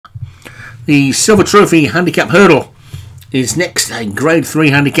The Silver Trophy Handicap Hurdle is next, a Grade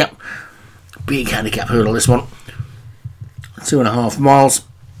 3 handicap. Big handicap hurdle, this one. 2.5 miles.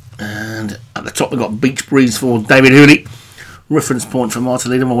 And at the top we've got Beach Breeze for David Hooley. Reference point for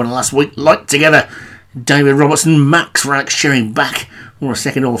Martin Leaderman won last week. Light Together, David Robertson. Max for Alex Sherry back for a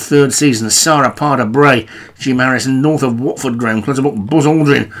second or third season. Sarah Parder Bray, Jim Harrison, north of Watford, Graham Clutterbook, Buzz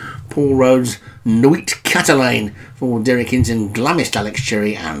Aldrin, Paul Rhodes, Nuit Catalane for Derek Hinton, Glamist Alex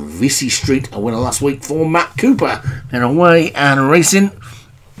Cherry, and Vesey Street, a winner last week for Matt Cooper. Then away and racing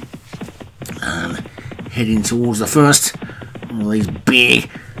and heading towards the first. One of these big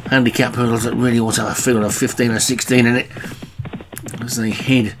handicap hurdles that really ought to have a field of 15 or 16 in it as they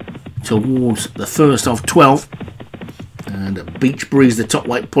head towards the first of 12. And Beach Breeze, the top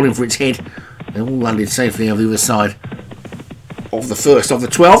weight, pulling for its head. They all landed safely over the other side of the first of the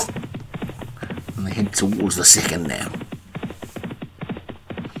 12. And they head towards the second now.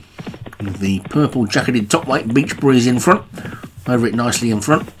 With the purple jacketed top weight, Beach Breeze in front. Over it nicely in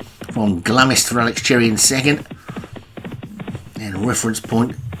front. From Glamist for Alex Cherry in second. And Reference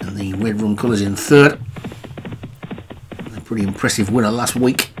Point and the red room colours in third. A pretty impressive winner last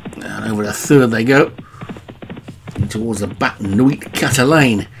week. And over the third they go. And towards the back, Nuit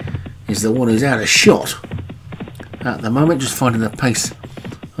Catalane is the one who's out of shot at the moment, just finding the pace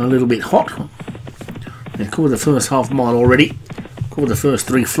a little bit hot. They've covered the first half mile already, covered the first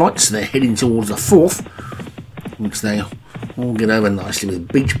 3 flights. They're heading towards the fourth, which they all get over nicely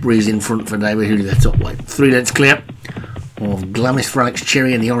with Beach Breeze in front for David Hooley, the top weight. 3 lengths clear of Glamist for Alex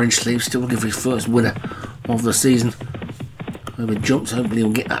Cherry in the orange sleeve, still looking for his first winner of the season. Over jumps, hopefully he'll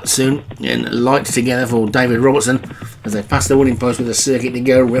get that soon. And Light Together for David Robertson as they pass the winning post with a circuit to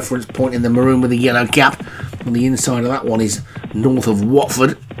go. Reference Point in the maroon with the yellow cap. On the inside of that one is north of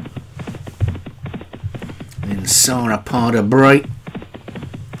Watford. Then Sarah Parder Bray.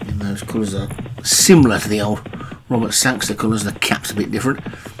 And those colours are similar to the old Robert Saxter colours. The cap's a bit different.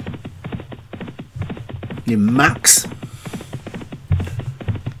 Then Max.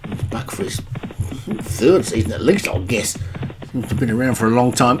 He's back for his 3rd season at least, I'll guess. Seems to have been around for a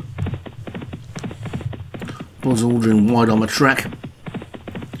long time. Buzz Aldrin wide on the track.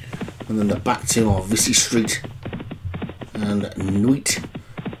 And then the back 2 are Vesey Street and Nuit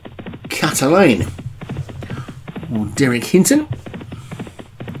Catalane. Or Derek Hinton.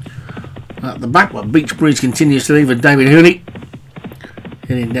 At the back, but Beach Breeze continues to lead for David Hooley.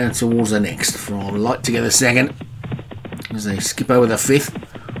 Heading down towards the next from Light Together second. As they skip over the 5th.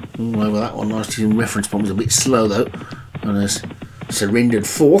 All over that one. Nice to Reference Point was a bit slow though. And has surrendered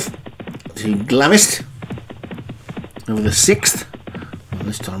 4th to Glamist over the 6th. Well,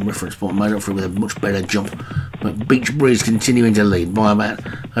 this time Reference Point made up for it with a much better jump, but Beach Breeze continuing to lead by about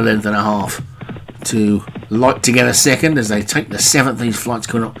a length and a half to Light Together second as they take the 7th. These flights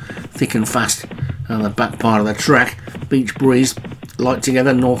coming up thick and fast on the back part of the track. Beach Breeze, Light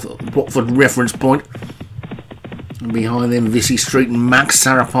Together, North Watford Reference Point, and behind them Vesey Street and Max.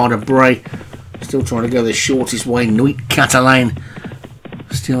 Sarah Parder Bray still trying to go the shortest way. Nuit Catalane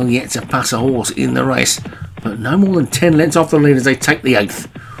still yet to pass a horse in the race, but no more than 10 lengths off the lead as they take the 8th.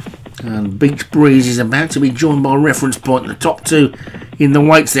 And Beach Breeze is about to be joined by Reference Point. The top 2 in the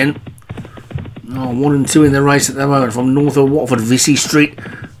weights then. 1 and 2 in the race at the moment from north of Watford. Vesey Street,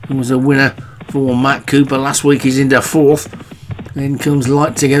 who was a winner for Matt Cooper last week, is into 4th. Then comes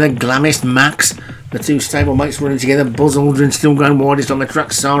Light Together, Glamist, Max. The 2 stablemates running together. Buzz Aldrin still going widest on the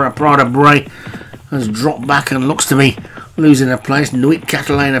track. Sarah Parder Bray has dropped back and looks to be losing her place. Nuit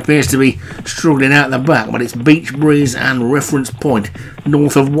Catalane appears to be struggling out the back, but it's Beach Breeze and Reference Point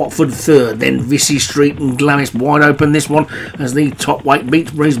north of Watford 3rd. Then Vesey Street and Glamist wide open this one as the top weight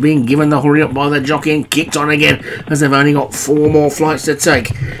Beach Breeze being given the hurry up by the jockey and kicked on again as they've only got 4 more flights to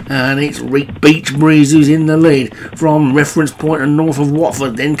take. And it's Beach Breeze who's in the lead from Reference Point and north of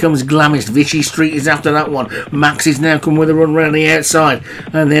Watford. Then comes Glamist. Vesey Street is after that one. Max is now come with a run round the outside,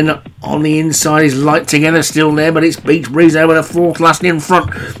 and then on the inside is Light Together still there, but it's Beach Breeze over the 4th last in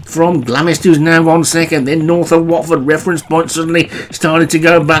front from Glamist, who's now on second. Then north of Watford Reference Point suddenly started to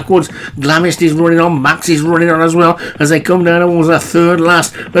go backwards. Glamist is running on, Max is running on as well as they come down towards the 3rd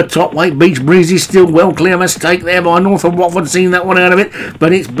last. The top weight Beach Breeze is still well clear. Mistake there by north of Watford, seeing that one out of it,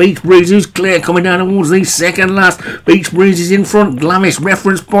 but it's Beach Breeze who's clear coming down towards the 2nd last. Beach Breeze is in front. Glamist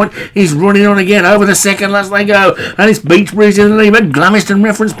Reference Point is running on again over the 2nd last they go, and it's Beach Breeze in the lead, but Glamist and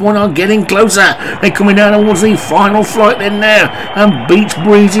Reference Point are getting closer. They're coming down towards the final flight then now, and Beach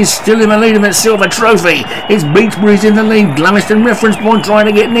Breeze is still in the lead of that Silver Trophy. It's Beach Breeze in the lead. Glamist and Reference point, trying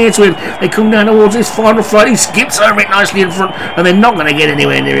to get near to him. They come down towards this final flight. He skips over it nicely in front, and they're not going to get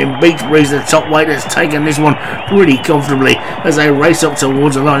anywhere near him. Beach Breeze, the top weight, has taken this one pretty comfortably as they race up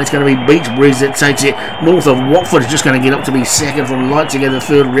towards the line. It's going to be Beach Breeze that takes it. North of Watford is just going to get up to be second from Light Together,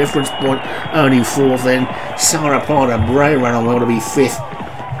 third. Reference Point only fourth. Then Sarah Parter Bray ran on well to be fifth.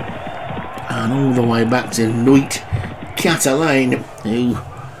 And all the way back to Nuit Catalane, who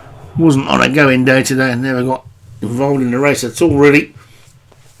wasn't on a going day today and never got involved in the race at all really.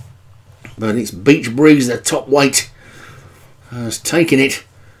 But it's Beach Breeze, the top weight, has taken it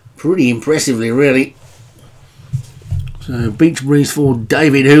pretty impressively really. So Beach Breeze for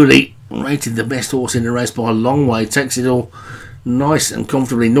David Hooley, rated the best horse in the race by a long way, takes it all nice and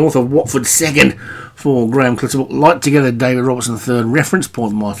comfortably. North of Watford second for Graham Clutterbuck. Light Together, David Robertson third. Reference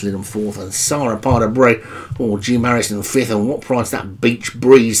Point, Michael Lidham fourth. And Sarah Parter Bray or Jim Harrison fifth. And what price that Beach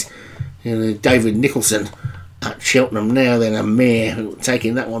Breeze? David Nicholson at Cheltenham now. Then a mare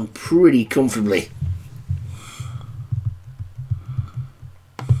taking that one pretty comfortably.